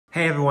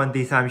Hey everyone,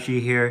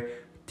 TheSimonShi here.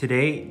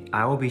 Today,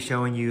 I will be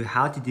showing you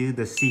how to do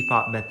the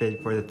CFOP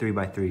method for the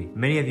 3x3.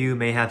 Many of you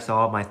may have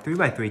saw my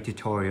 3x3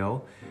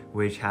 tutorial,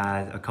 which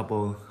has a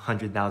couple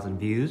 100,000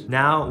 views.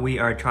 Now we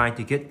are trying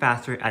to get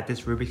faster at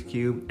this Rubik's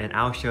Cube, and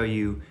I'll show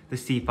you the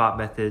CFOP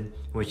method,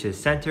 which is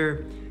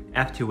center,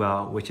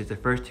 F2L, which is the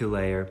first two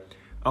layer,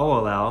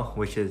 OLL,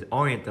 which is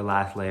orient the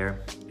last layer,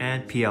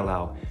 and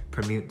PLL,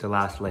 permute the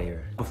last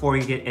layer. Before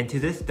we get into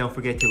this, don't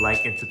forget to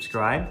like and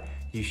subscribe.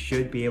 You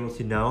should be able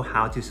to know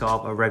how to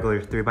solve a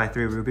regular 3x3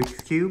 Rubik's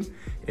Cube.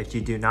 If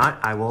you do not,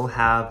 I will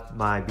have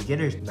my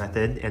beginner's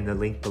method in the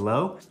link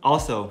below.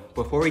 Also,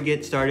 before we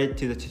get started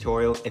to the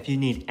tutorial, if you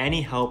need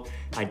any help,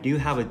 I do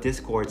have a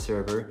Discord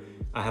server.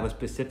 I have a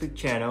specific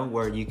channel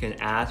where you can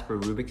ask for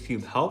Rubik's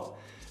Cube help,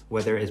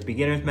 whether it's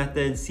beginner's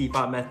method,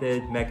 CFOP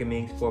method,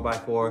 Megaminx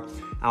 4x4,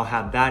 I'll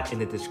have that in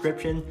the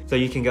description. So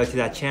you can go to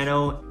that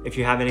channel. If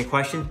you have any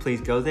questions, please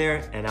go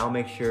there and I'll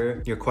make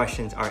sure your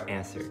questions are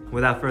answered.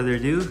 Without further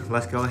ado,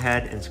 let's go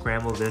ahead and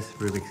scramble this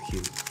Rubik's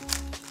Cube.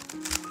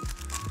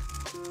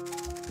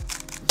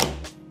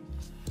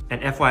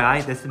 And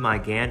FYI, this is my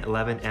GAN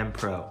 11M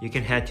Pro. You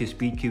can head to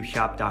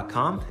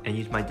speedcubeshop.com and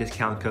use my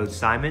discount code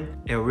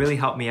Simon. It will really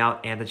help me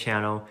out and the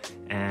channel.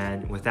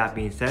 And with that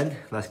being said,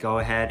 let's go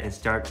ahead and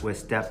start with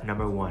step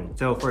number 1.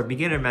 So for a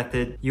beginner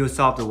method, you would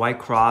solve the white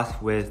cross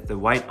with the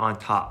white on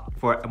top.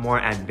 For a more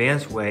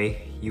advanced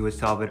way, you would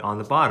solve it on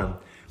the bottom,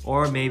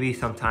 or maybe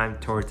sometime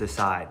towards the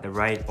side, the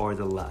right or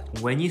the left.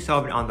 When you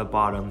solve it on the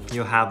bottom,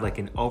 you'll have like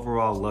an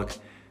overall look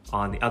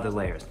on the other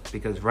layers,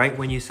 because right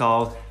when you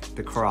solve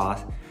the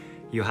cross,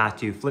 you have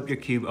to flip your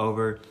cube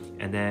over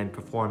and then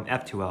perform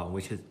F2L,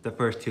 which is the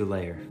first two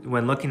layers.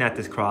 When looking at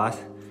this cross,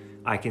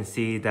 I can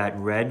see that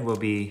red will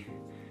be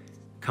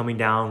coming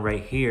down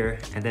right here,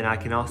 and then I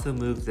can also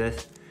move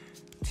this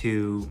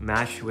to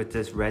match with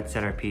this red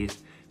centerpiece,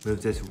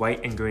 move this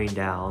white and green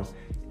down,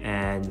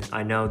 and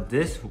I know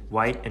this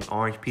white and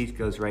orange piece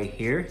goes right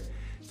here,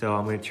 so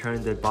I'm going to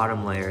turn the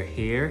bottom layer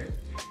here,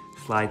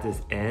 slide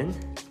this in,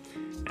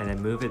 and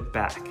then move it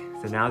back.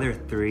 So now there's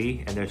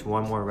 3 and there's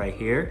one more right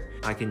here.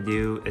 I can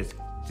do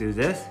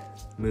this,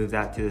 move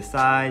that to the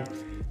side,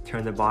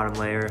 turn the bottom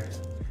layer,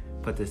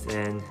 put this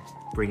in,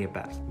 bring it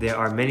back. There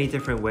are many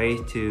different ways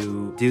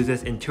to do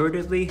this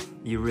intuitively.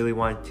 You really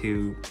want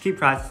to keep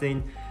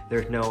practicing.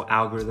 There's no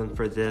algorithm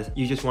for this.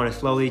 You just want to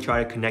slowly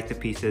try to connect the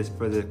pieces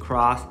for the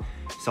cross,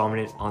 solving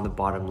it on the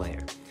bottom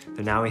layer.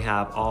 So now we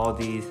have all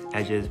these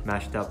edges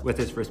matched up with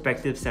its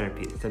respective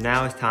centerpiece. So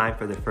now it's time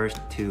for the first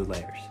two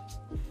layers.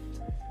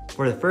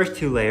 For the first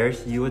two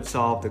layers, you would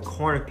solve the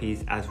corner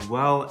piece as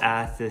well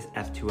as this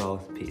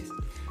F2L piece.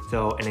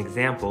 So an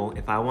example,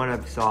 if I want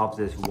to solve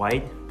this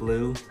white,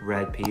 blue,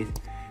 red piece,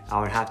 I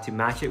would have to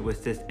match it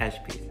with this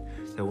edge piece.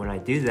 So when I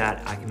do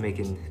that, I can make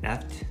an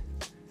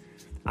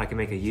I can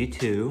make a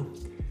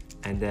U2,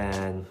 and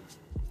then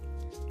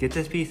get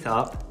this piece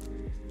up,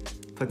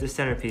 put the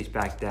centerpiece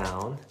back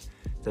down.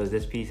 So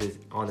this piece is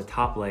on the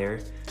top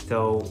layer.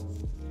 So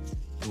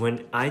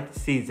when I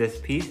see this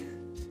piece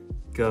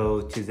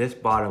go to this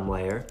bottom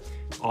layer,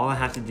 all I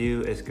have to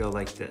do is go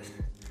like this.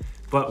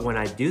 But when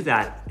I do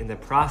that in the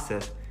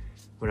process,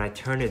 when I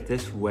turn it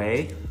this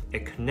way,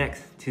 it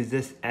connects to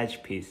this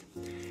edge piece.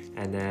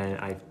 And then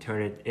I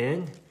turn it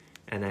in,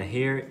 and then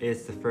here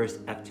is the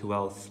first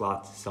F2L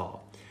slot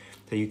solved.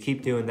 So you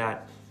keep doing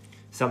that.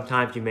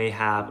 Sometimes you may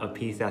have a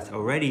piece that's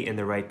already in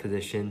the right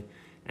position,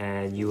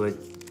 and you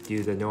would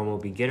do the normal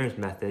beginner's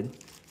method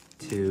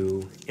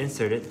to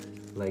insert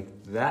it like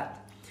that.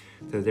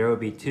 So there will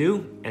be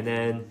 2, and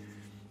then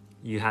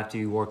you have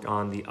to work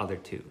on the other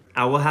 2.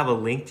 I will have a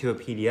link to a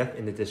PDF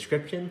in the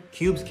description.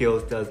 Cube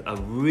Skills does a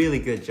really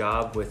good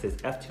job with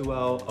its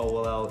F2L,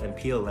 OLL, and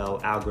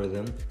PLL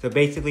algorithm. So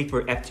basically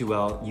for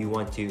F2L, you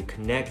want to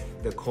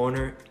connect the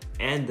corner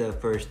and the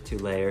first two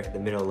layers, the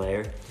middle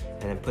layer,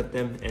 and then put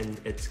them in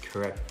its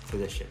correct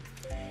position.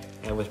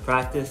 And with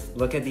practice,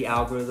 look at the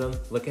algorithm,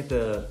 look at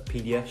the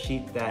PDF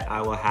sheet that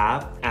I will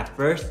have. At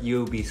first,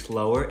 you'll be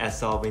slower at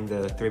solving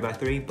the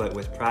 3x3, but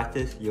with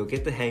practice, you'll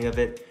get the hang of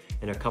it.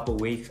 In a couple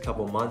weeks,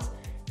 couple months,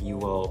 you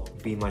will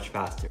be much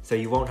faster. So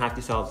you won't have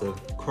to solve the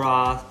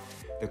cross,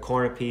 the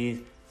corner piece,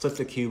 flip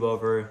the cube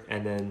over,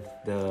 and then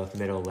the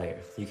middle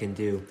layer. You can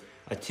do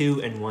a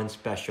 2-in-1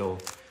 special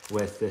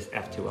with this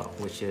F2L,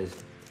 which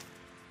is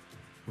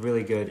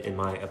really good in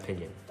my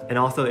opinion. And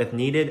also if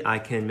needed, I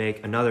can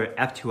make another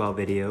F2L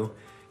video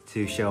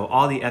to show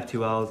all the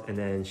F2Ls and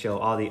then show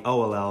all the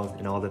OLLs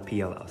and all the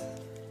PLLs.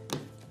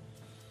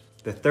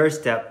 The third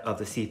step of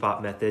the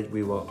CFOP method,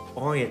 we will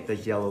orient the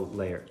yellow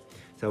layer.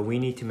 So we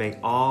need to make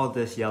all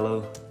this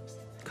yellow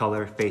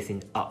color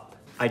facing up.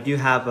 I do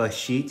have a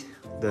sheet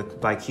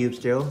by Cube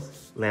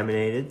Skills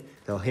laminated.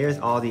 So here's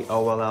all the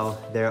OLL.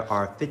 There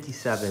are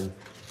 57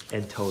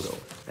 in total.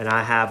 And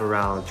I have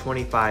around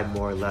 25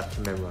 more left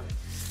to memorize.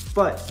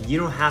 But you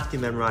don't have to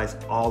memorize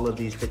all of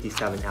these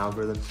 57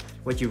 algorithms.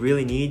 What you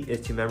really need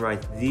is to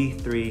memorize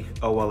these 3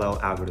 OLL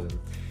algorithms.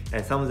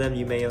 And some of them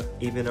you may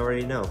even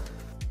already know.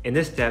 In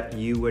this step,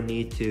 you would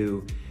need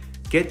to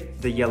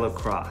get the yellow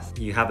cross.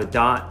 You have a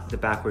dot, the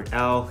backward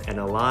L, and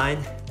a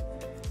line,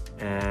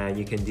 and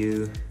you can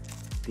do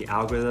the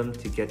algorithm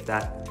to get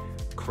that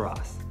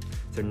cross.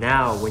 So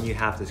now when you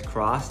have this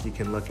cross, you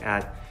can look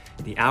at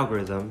the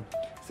algorithm.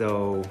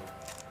 So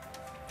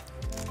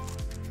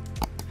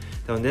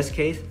in this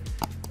case,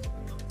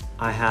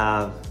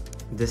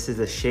 this is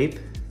a shape.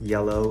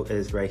 Yellow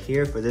is right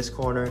here for this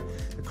corner.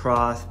 The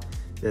cross,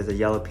 there's a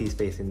yellow piece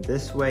facing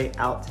this way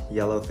out,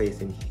 yellow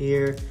facing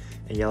here,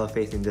 and yellow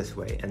facing this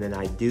way. And then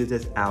I do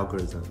this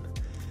algorithm.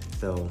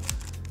 So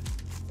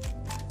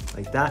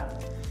like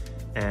that,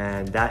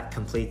 and that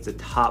completes the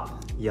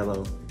top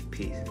yellow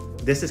piece.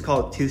 This is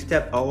called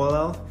two-step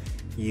OLL.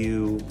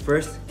 You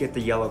first get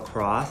the yellow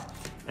cross,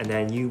 and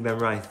then you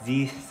memorize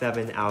these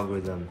 7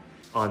 algorithms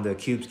on the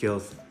Cube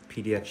Skills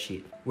PDF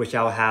sheet, which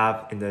I'll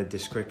have in the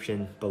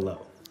description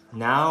below.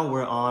 Now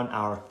we're on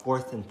our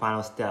 4th and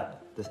final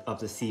step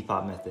of the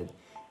CFOP method,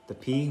 the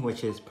P,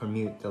 which is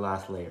permute the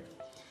last layer.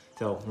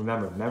 So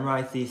remember,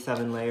 memorize these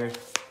 7 layers,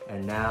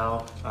 and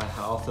now I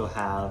also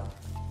have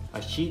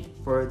a sheet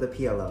for the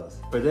PLLs.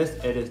 For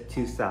this, it is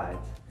 2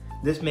 sides.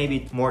 This may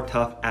be more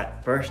tough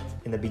at first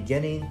in the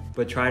beginning,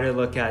 but try to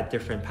look at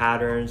different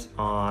patterns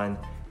on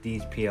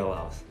these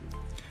PLLs.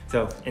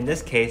 So in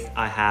this case,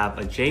 I have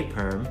a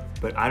J-perm,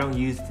 but I don't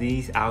use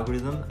these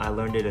algorithms. I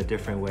learned it a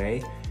different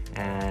way,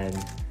 and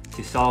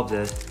to solve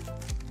this,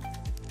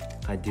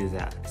 I do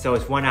that. So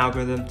it's 1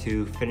 algorithm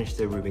to finish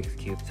the Rubik's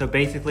Cube. So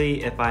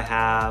basically, if I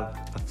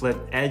have a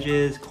flipped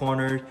edges,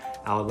 corners,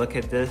 I'll look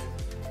at this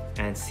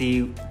and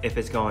see if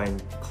it's going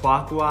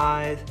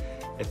clockwise,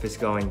 if it's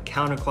going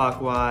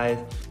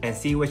counterclockwise, and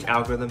see which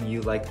algorithm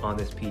you like on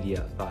this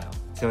PDF file.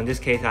 So in this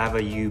case, I have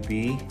a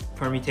UB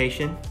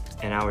permutation,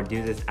 and I would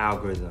do this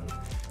algorithm.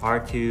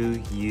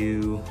 R2,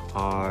 U,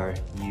 R,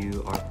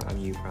 U, R prime,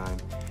 U prime,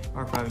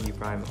 R prime, U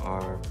prime,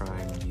 R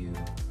prime, U,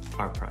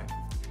 R prime.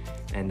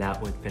 And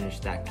that would finish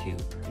that cube.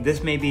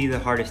 This may be the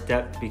hardest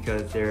step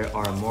because there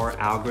are more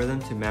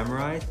algorithms to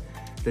memorize.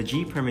 The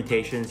G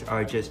permutations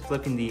are just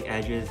flipping the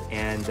edges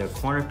and the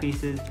corner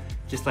pieces,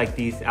 just like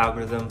these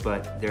algorithms,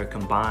 but they're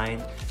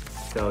combined.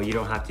 So you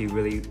don't have to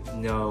really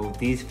know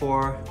these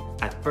 4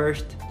 at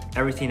first.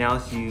 Everything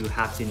else you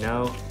have to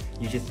know.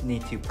 You just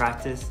need to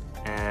practice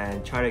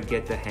and try to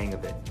get the hang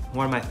of it.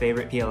 One of my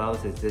favorite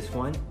PLLs is this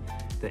one,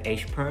 the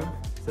H-perm.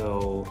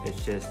 So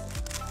it's just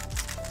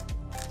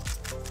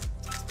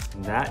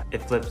that.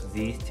 It flips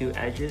these 2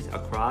 edges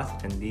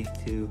across and these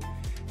 2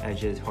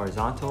 edges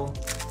horizontal,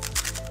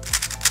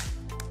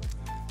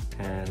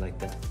 and like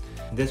that.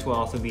 This will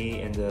also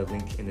be in the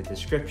link in the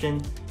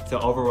description. So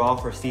overall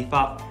for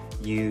CFOP,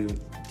 you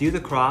do the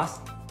cross,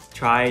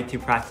 try to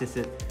practice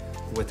it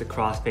with the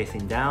cross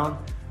facing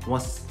down.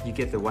 Once you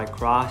get the white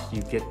cross,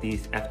 you get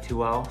these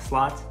F2L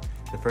slots,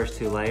 the first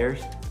 2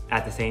 layers,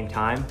 at the same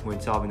time when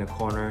solving the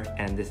corner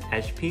and this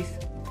edge piece.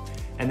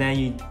 And then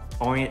you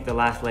orient the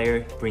last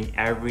layer, bring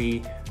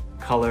every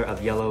color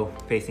of yellow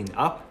facing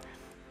up.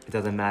 It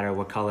doesn't matter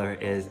what color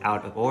is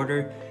out of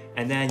order.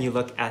 And then you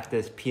look at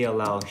this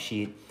PLL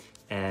sheet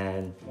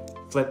and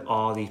flip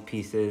all these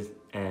pieces,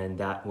 and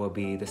that will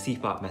be the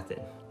CFOP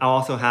method. I'll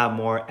also have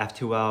more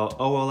F2L,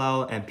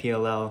 OLL, and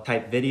PLL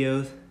type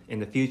videos in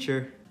the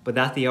future. But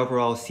that's the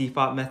overall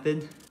CFOP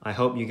method. I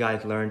hope you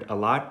guys learned a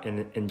lot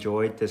and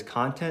enjoyed this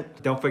content.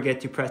 Don't forget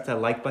to press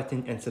that like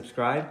button and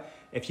subscribe.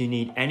 If you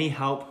need any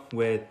help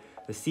with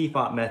the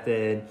CFOP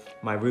method,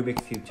 my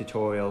Rubik's Cube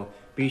tutorial,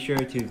 be sure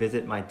to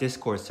visit my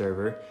Discord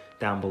server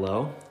down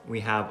below. We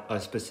have a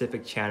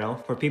specific channel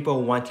for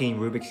people wanting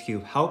Rubik's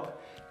Cube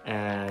help,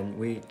 and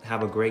we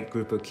have a great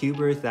group of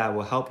cubers that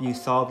will help you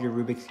solve your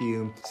Rubik's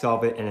Cube,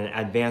 solve it in an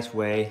advanced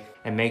way,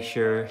 and make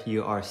sure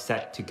you are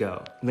set to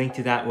go. Link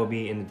to that will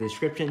be in the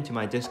description to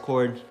my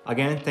Discord.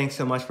 Again, thanks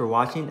so much for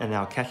watching, and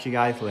I'll catch you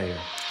guys later.